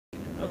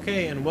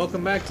Okay, and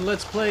welcome back to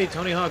Let's Play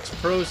Tony Hawk's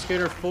Pro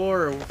Skater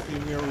 4.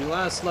 Where we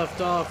last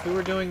left off, we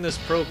were doing this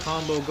pro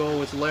combo goal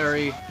with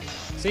Larry.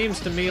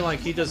 Seems to me like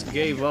he just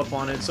gave up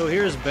on it, so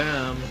here's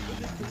Bam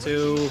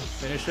to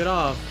finish it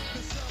off.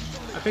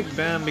 I picked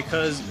Bam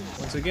because,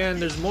 once again,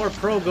 there's more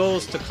pro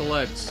goals to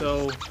collect,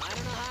 so...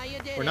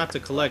 Or not to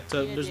collect,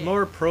 there's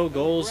more pro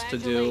goals to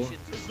do.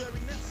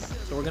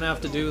 So we're gonna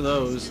have to do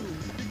those.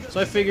 So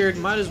I figured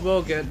might as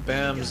well get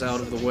Bam's out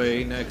of the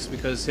way next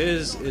because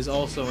his is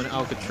also in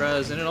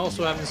Alcatraz and it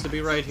also happens to be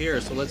right here.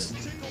 So let's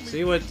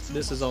see what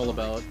this is all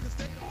about.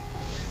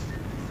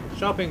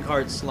 Shopping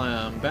cart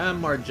slam,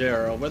 Bam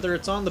Margera. Whether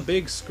it's on the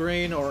big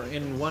screen or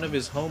in one of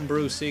his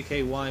homebrew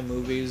CKY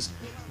movies,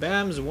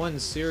 Bam's one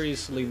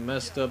seriously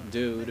messed up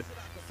dude.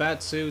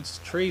 Fat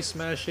suits, tree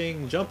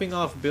smashing, jumping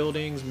off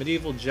buildings,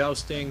 medieval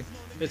jousting,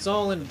 it's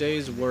all in a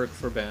day's work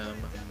for Bam.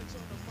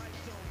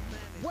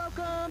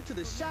 Welcome to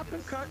the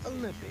Shopping Cart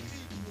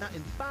Olympics. Now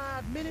in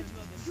 5 minutes,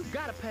 you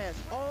gotta pass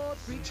all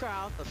 3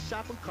 trials of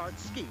shopping cart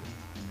skiing.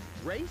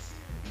 Race,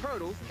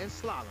 hurdles, and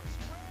slaloms.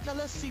 Now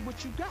let's see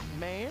what you got,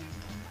 man.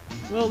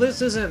 Well,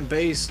 this isn't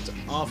based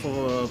off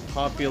of a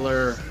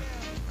popular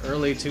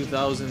early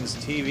 2000s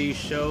TV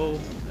show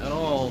at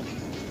all.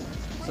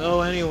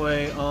 So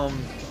anyway,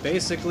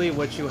 basically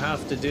what you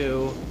have to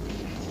do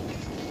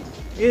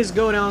is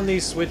go down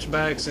these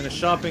switchbacks in a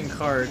shopping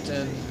cart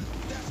and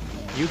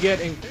you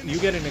get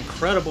an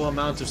incredible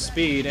amount of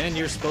speed, and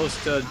you're supposed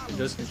to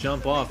just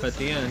jump off at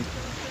the end.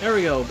 There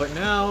we go. But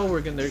now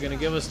they're gonna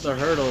give us the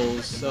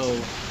hurdles. So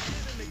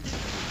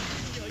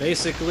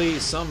basically,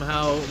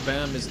 somehow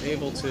Bam is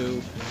able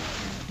to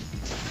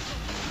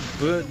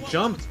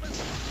jump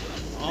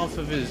off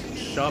of his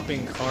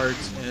shopping cart,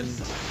 and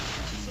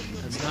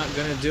that's not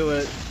gonna do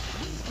it.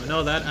 Oh,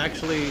 no, that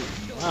actually.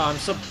 Wow,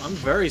 I'm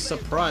very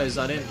surprised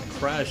I didn't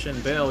crash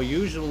and bail.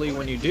 Usually,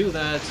 when you do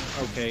that,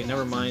 okay,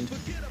 never mind.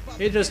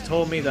 It just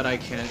told me that I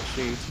can't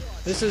cheat.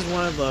 This is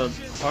one of the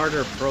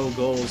harder pro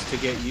goals to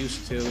get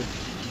used to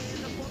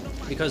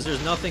because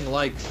there's nothing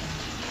like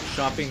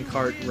shopping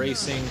cart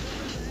racing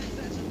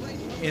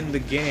in the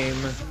game.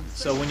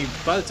 So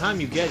by the time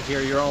you get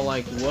here, you're all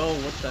like, "Whoa,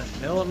 what the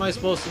hell am I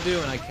supposed to do?"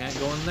 And I can't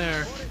go in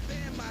there.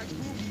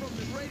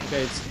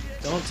 Okay,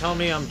 don't tell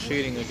me I'm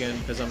cheating again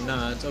because I'm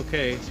not.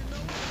 Okay.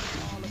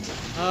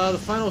 The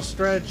final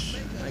stretch.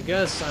 I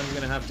guess I'm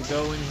gonna have to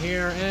go in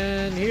here,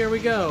 and here we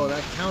go.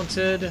 That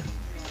counted.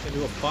 Gonna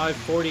do a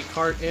 540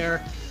 cart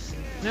air.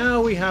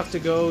 Now we have to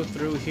go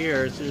through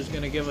here. So it's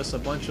gonna give us a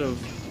bunch of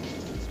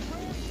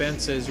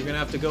fences. You're gonna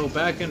have to go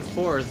back and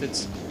forth.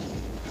 It's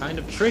kind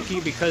of tricky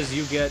because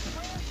you get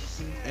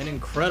an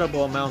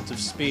incredible amount of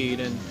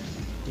speed, and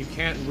you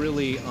can't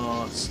really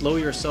slow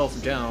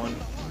yourself down.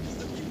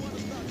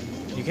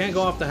 You can't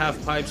go off the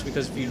half pipes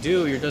because if you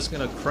do, you're just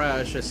gonna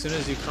crash as soon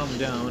as you come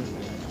down.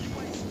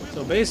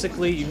 So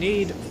basically, you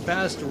need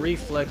fast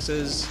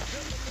reflexes,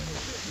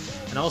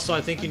 and also I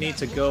think you need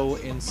to go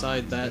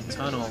inside that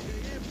tunnel.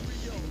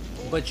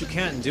 But you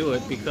can't do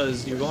it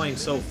because you're going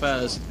so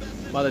fast.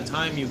 By the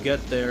time you get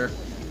there,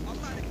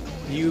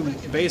 you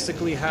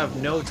basically have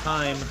no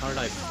time. How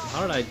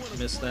did I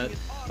miss that?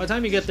 By the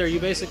time you get there, you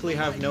basically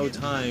have no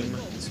time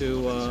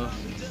to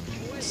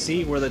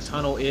see where the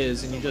tunnel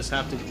is, and you just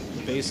have to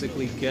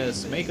basically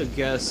make a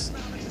guess,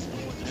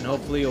 and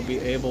hopefully you'll be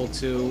able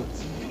to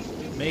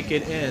make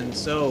it in.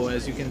 So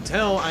as you can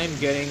tell, I'm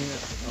getting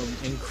an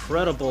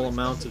incredible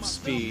amount of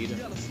speed.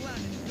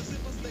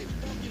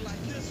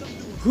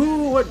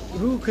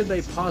 Who could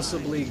they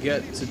possibly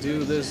get to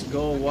do this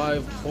goal? Why,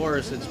 of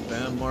course, it's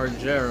Bam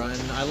Margera,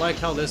 and I like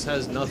how this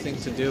has nothing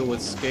to do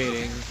with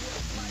skating.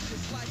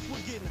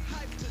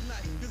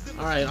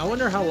 Alright, I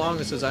wonder how long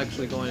this is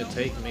actually going to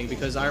take me,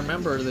 because I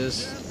remember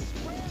this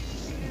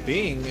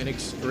being an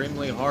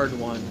extremely hard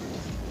one.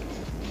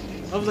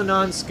 Of the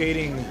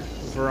non-skating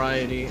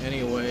variety,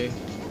 anyway.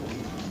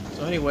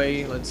 So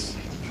anyway, let's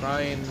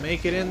try and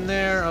make it in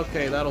there.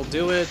 Okay, that'll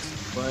do it,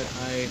 but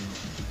I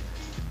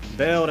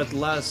bailed at the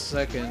last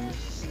second.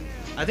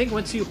 I think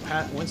once you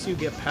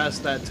get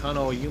past that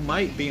tunnel, you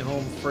might be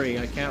home free.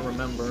 I can't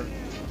remember.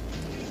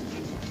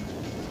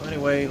 So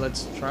anyway,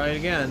 let's try it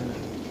again.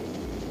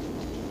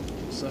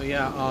 So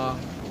yeah,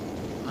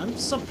 I'm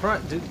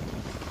surprised.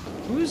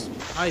 Whose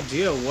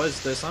idea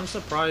was this? I'm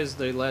surprised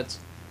they let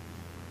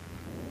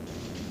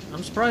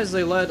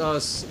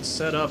us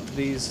set up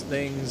these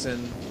things,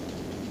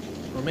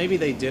 or maybe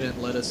they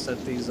didn't let us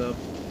set these up.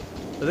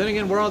 But then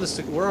again, where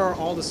are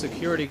all the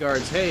security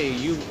guards? Hey,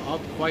 you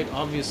quite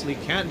obviously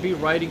can't be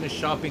riding a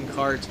shopping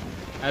cart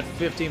at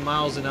 50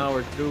 miles an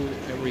hour through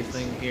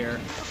everything here.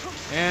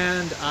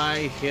 And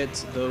I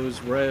hit those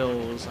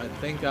rails. I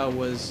think I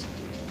was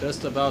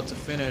just about to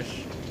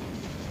finish.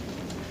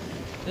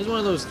 It's one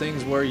of those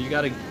things where you're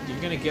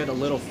gonna get a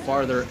little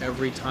farther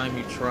every time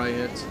you try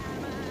it.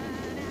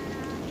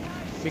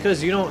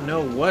 Because you don't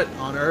know what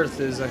on earth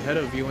is ahead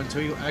of you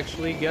until you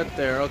actually get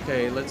there.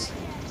 Okay, let's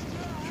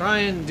try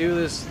and do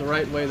this the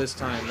right way this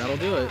time. That'll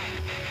do it.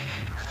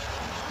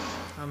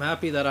 I'm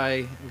happy that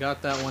I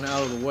got that one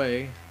out of the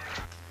way.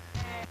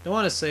 Don't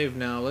want to save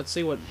now. Let's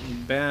see what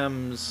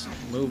Bam's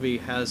movie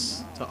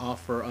has to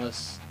offer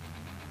us.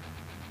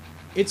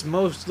 It's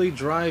mostly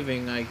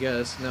driving, I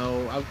guess.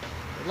 No, I'd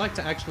like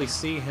to actually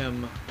see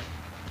him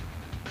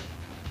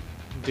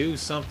do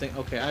something.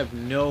 Okay, I have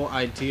no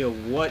idea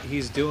what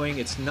he's doing.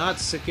 It's not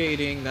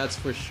skating, that's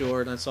for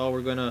sure. That's all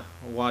we're gonna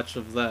watch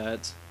of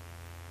that.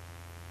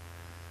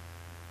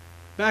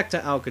 Back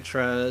to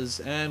Alcatraz,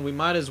 and we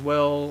might as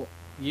well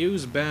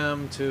use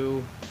Bam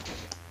to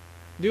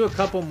do a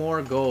couple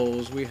more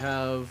goals.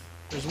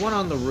 There's one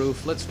on the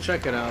roof. Let's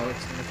check it out.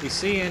 And if we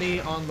see any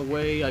on the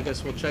way, I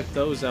guess we'll check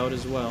those out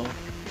as well.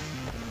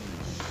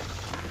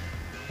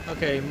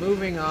 Okay,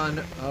 moving on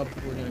up.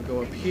 We're gonna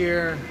go up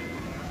here.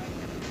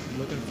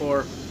 Looking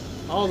for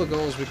all the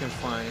goals we can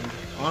find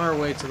on our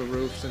way to the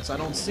roof. Since I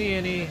don't see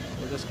any,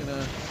 we're just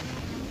gonna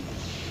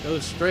go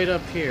straight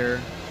up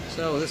here.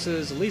 So this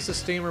is Lisa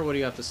Steamer. What do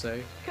you have to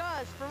say?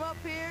 Cuz, from up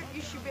here,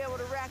 you should be able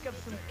to rack up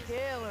some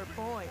killer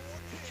points.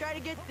 Try to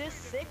get this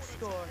 6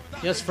 score.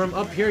 Yes, from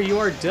up here you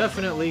are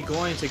definitely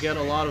going to get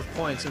a lot of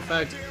points. In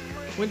fact,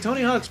 when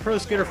Tony Hawk's Pro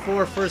Skater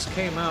 4 first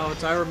came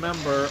out, I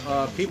remember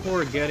people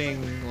were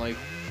getting like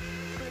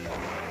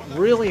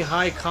really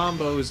high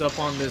combos up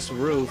on this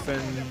roof,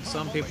 and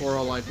some people were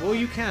all like, well,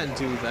 you can't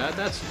do that,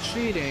 that's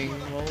cheating.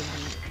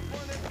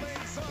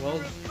 Well,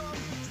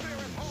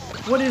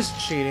 what is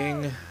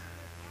cheating?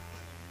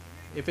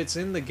 If it's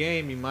in the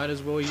game, you might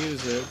as well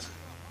use it.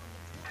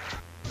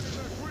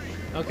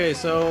 Okay,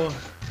 so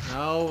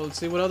now let's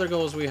see what other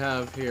goals we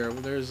have here.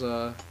 There's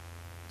 2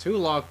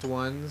 locked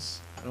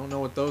ones. I don't know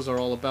what those are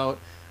all about.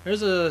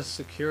 There's a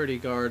security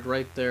guard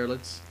right there.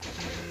 Let's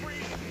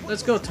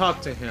go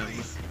talk to him.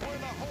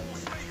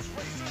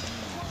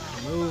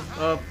 Move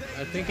up.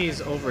 I think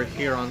he's over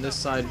here on this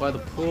side by the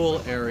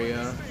pool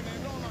area.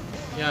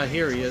 Yeah,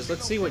 here he is.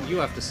 Let's see what you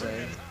have to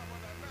say.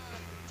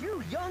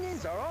 You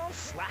youngins are all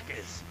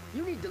slackers.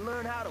 You need to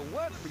learn how to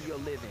work for your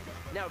living.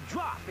 Now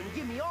drop and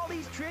give me all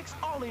these tricks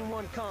all in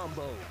one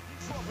combo.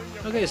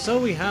 Okay, so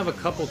we have a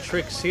couple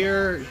tricks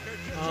here.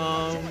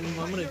 I'm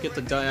gonna get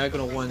the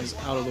diagonal ones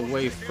out of the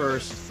way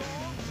first.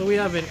 So we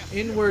have an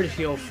inward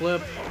heel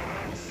flip,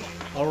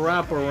 a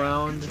wrap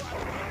around,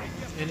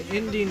 an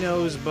indie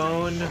nose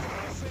bone,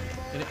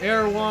 an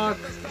airwalk,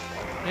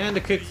 and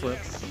a kickflip.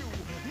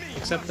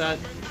 Except that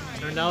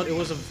turned out it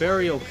was a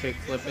varial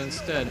kickflip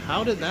instead.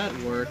 How did that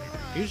work?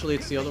 Usually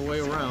it's the other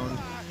way around.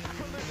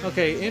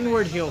 Okay,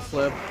 inward heel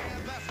flip,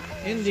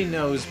 indie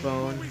nose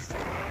bone,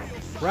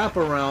 wrap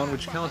around,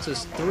 which counts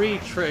as 3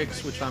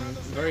 tricks, which I'm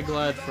very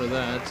glad for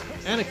that,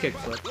 and a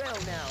kickflip. Well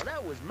now,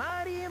 that was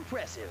mighty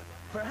impressive.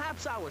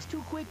 Perhaps I was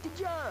too quick to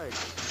judge.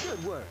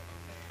 Good work.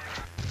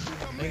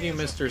 Thank you,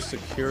 Mr.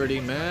 Security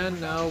Man.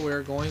 Now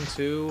we're going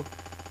to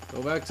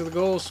go back to the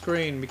goal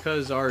screen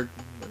because the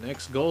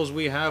next goals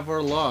we have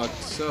are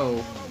locked.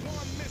 So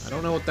I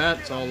don't know what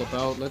that's all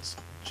about. Let's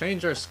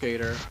change our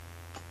skater.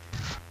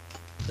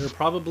 They're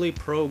probably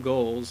pro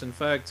goals. In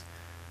fact,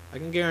 I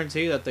can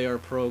guarantee that they are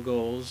pro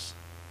goals.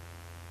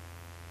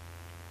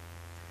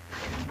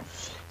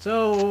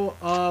 So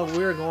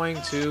we're going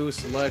to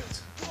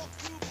select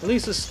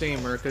Lisa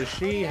Steamer because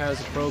she has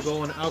a pro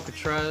goal in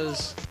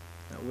Alcatraz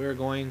that we're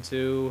going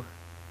to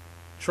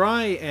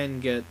try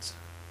and get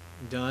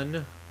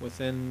done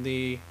within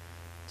the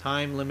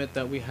time limit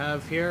that we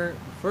have here.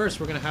 First,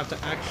 we're going to have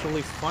to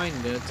actually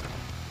find it.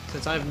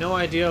 Since I have no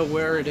idea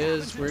where it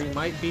is, we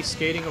might be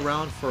skating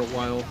around for a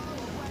while.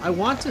 I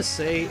want to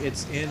say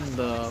it's in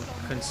the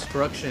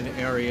construction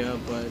area,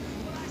 but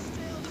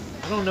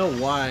I don't know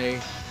why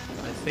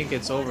I think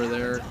it's over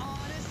there.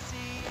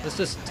 Let's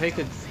just take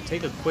a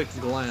quick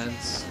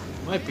glance.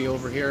 It might be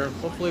over here.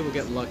 Hopefully we'll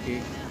get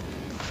lucky.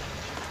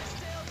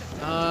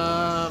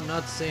 I'm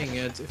not seeing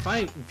it. If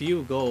I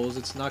view goals,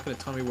 it's not going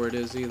to tell me where it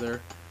is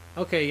either.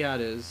 Okay, yeah,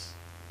 it is.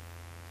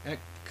 It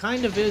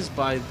kind of is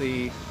by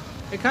the...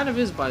 It kind of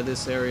is by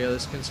this area,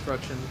 this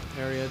construction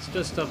area. It's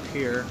just up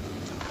here.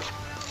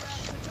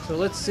 So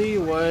let's see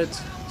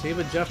what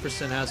David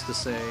Jefferson has to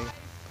say.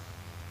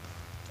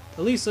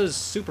 Elisa's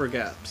super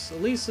gaps.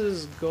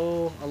 Elisa's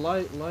goal,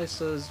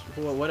 Elisa's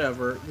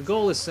whatever. The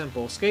goal is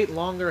simple. Skate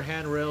longer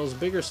handrails,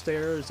 bigger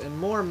stairs, and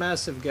more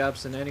massive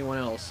gaps than anyone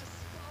else.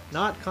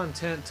 Not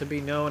content to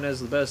be known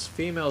as the best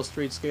female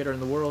street skater in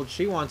the world,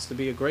 she wants to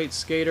be a great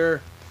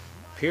skater,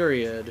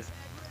 period.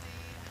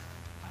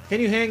 Can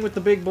you hang with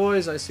the big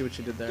boys? I see what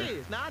you did there.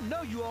 Yes, now I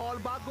know you all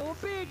about going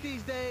big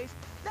these days.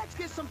 Let's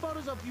get some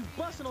photos of you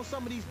busting on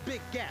some of these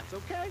big gaps,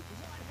 okay?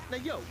 Now,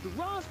 yo, the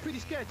run's pretty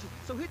sketchy,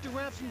 so hit the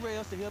ramps and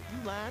rails to help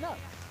you line up.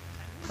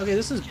 Okay,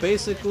 this is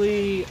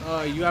basically,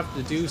 you have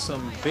to do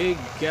some big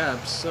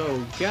gaps.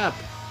 So, gap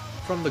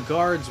from the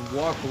guard's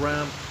walk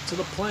ramp to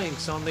the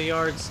planks on the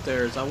yard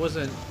stairs. I was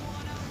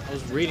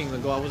reading the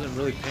goal, I wasn't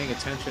really paying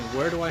attention.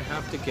 Where do I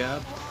have to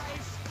gap?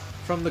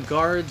 From the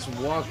guard's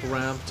walk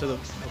ramp to the...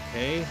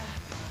 Okay.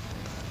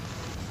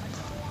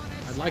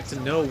 I'd like to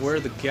know where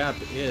the gap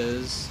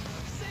is.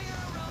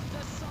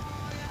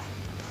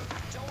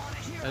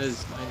 That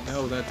is...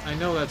 I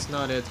know that's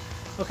not it.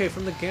 Okay,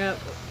 from the gap...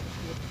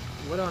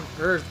 What on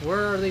earth?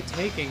 Where are they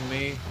taking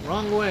me?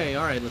 Wrong way.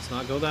 Alright, let's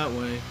not go that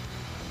way.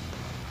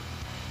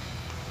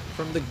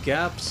 From the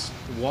gaps,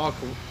 walk...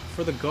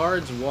 For the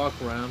guards, walk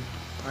ramp.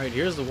 Alright,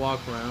 here's the walk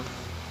ramp.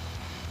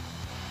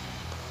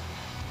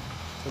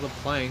 To the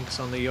planks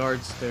on the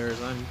yard stairs.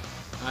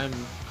 I'm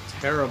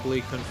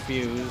terribly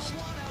confused.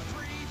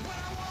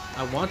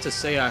 I want to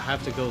say I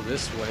have to go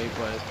this way,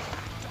 but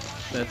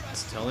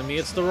that's telling me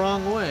it's the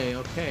wrong way.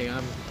 Okay,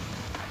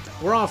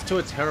 we're off to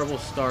a terrible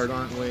start,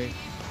 aren't we?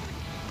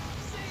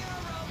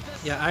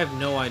 Yeah, I have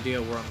no idea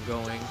where I'm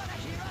going.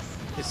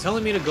 It's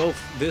telling me to go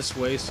this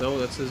way,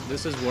 so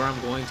this is where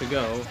I'm going to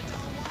go.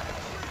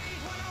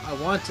 I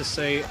want to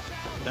say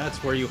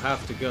that's where you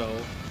have to go.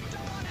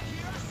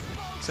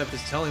 Except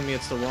it's telling me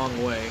it's the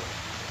wrong way.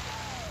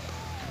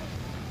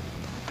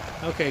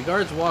 Okay,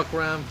 guards walk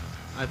ramp.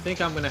 I think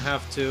I'm gonna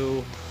have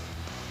to...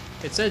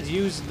 It says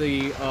use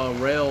the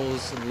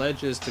rails and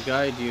ledges to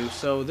guide you,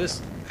 so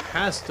this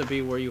has to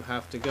be where you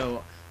have to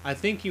go. I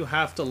think you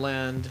have to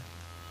land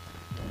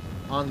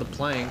on the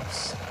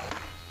planks.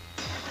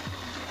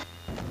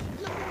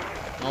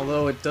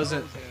 Although it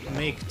doesn't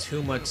make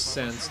too much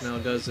sense now,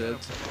 does it?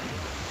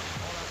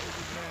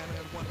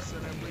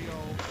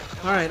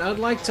 Alright, I'd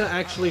like to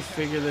actually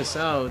figure this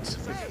out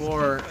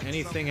before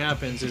anything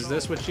happens. Is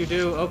this what you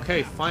do?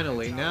 Okay,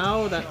 finally.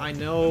 Now that I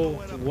know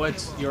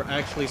what you're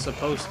actually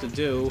supposed to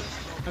do,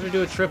 I'm gonna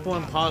do a triple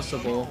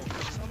impossible.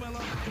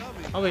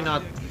 Probably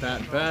not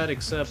that bad,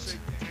 except...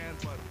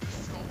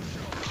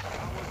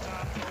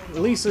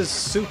 Lisa's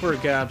super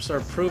gaps are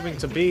proving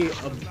to be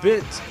a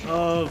bit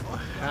of a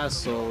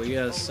hassle,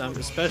 yes,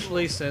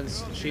 especially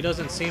since she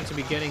doesn't seem to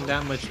be getting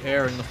that much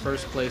air in the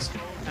first place,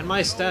 and my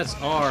stats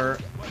are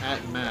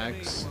at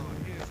max.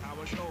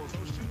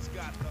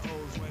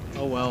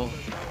 Oh well,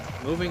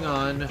 moving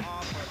on.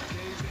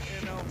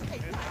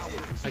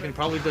 I can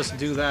probably just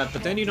do that,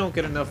 but then you don't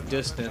get enough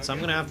distance. I'm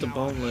gonna have to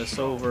boneless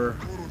over...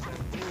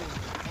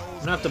 I'm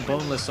gonna have to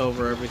boneless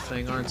over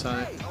everything, aren't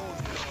I?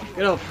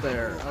 Get up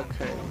there.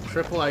 Okay.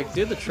 I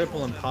did the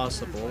triple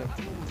impossible.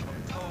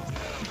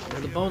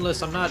 For the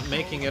boneless, I'm not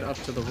making it up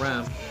to the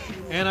ramp.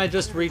 And I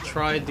just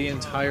retried the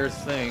entire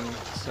thing.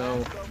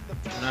 So,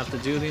 I'm gonna have to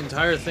do the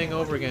entire thing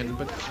over again.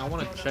 But I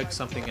want to check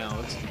something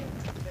out.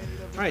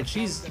 Alright,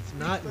 she's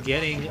not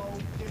getting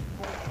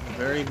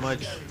very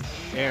much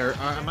air.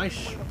 Am I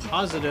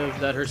positive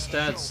that her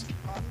stats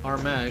are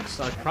max?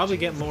 I'd probably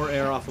get more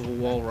air off of a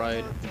wall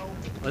ride.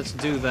 Let's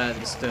do that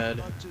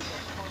instead.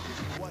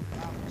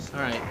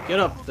 Alright, get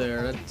up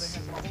there.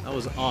 That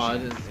was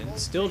odd, and it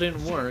still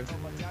didn't work.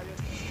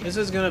 This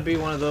is gonna be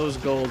one of those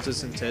goals,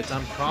 isn't it?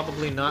 I'm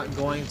probably not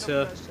going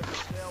to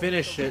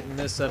finish it in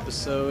this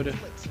episode.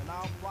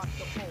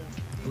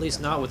 At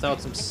least not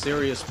without some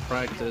serious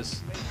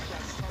practice.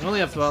 I only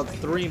have about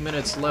 3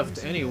 minutes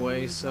left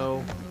anyway,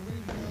 so...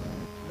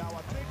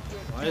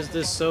 Why is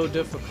this so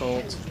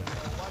difficult?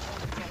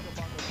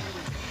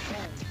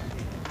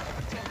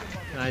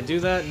 Can I do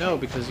that? No,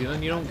 because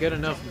then you don't get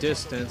enough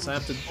distance. I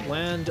have to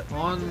land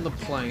on the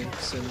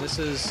planks, and this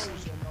is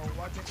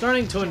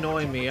starting to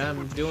annoy me.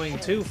 I'm doing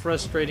 2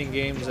 frustrating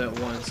games at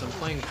once. I'm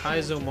playing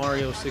Kaizo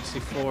Mario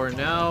 64, and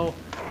now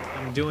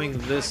I'm doing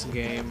this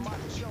game.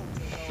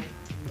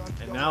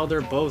 And now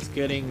they're both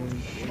getting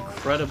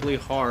incredibly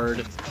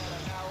hard.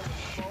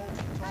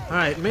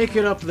 Alright, make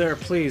it up there,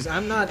 please.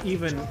 I'm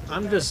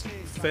just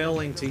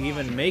failing to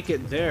even make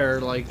it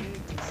there, like,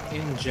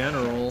 in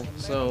general,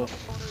 so...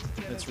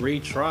 Let's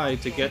retry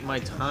to get my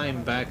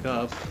time back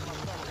up.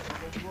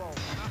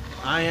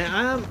 I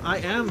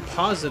am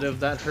positive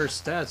that her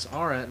stats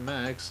are at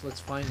max. Let's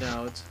find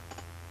out.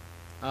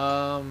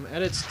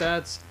 Edit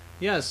stats.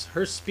 Yes,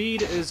 her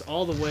speed is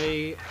all the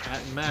way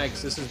at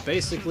max. This is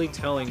basically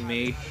telling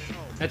me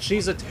that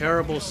she's a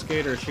terrible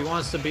skater. She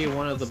wants to be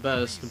one of the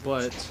best,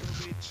 but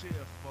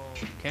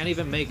can't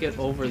even make it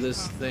over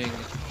this thing.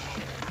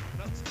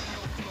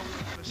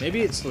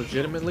 Maybe it's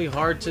legitimately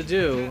hard to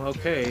do.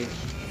 Okay.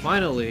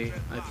 Finally,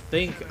 I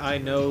think I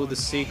know the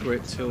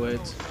secret to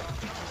it.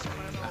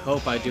 I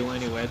hope I do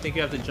anyway. I think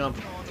you have to jump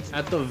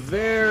at the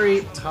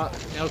very top.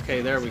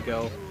 Okay, there we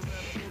go.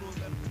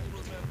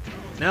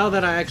 Now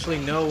that I actually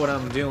know what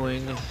I'm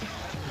doing,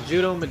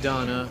 Judo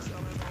Madonna.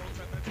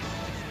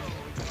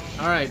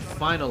 Alright,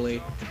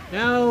 finally.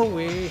 Now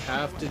we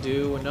have to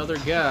do another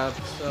gap,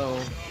 so...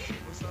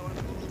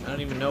 I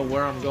don't even know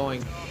where I'm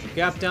going.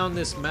 Gap down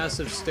this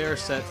massive stair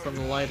set from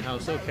the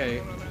lighthouse.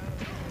 Okay.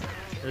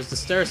 There's the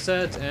stair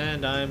set,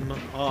 and I'm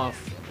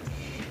off.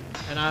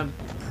 And I'm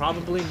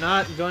probably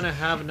not gonna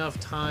have enough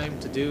time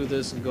to do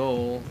this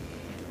goal.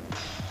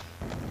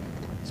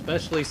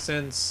 Especially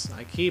since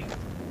I keep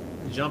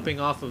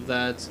jumping off of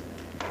that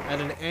at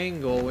an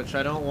angle, which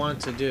I don't want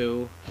to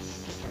do.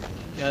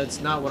 Yeah, it's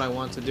not what I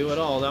want to do at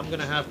all. I'm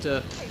gonna have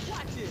to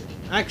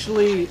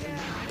actually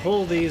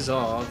pull these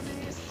off,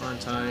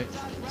 aren't I?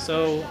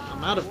 So,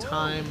 I'm out of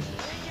time.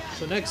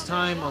 So next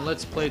time on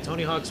Let's Play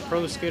Tony Hawk's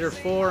Pro Skater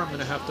 4, I'm going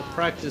to have to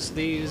practice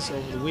these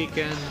over the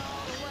weekend.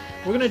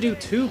 We're going to do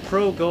 2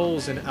 pro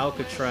goals in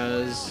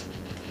Alcatraz.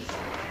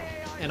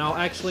 and I'll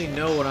actually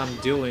know what I'm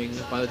doing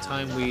by the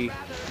time we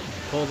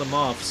pull them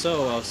off.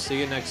 So I'll see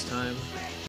you next time.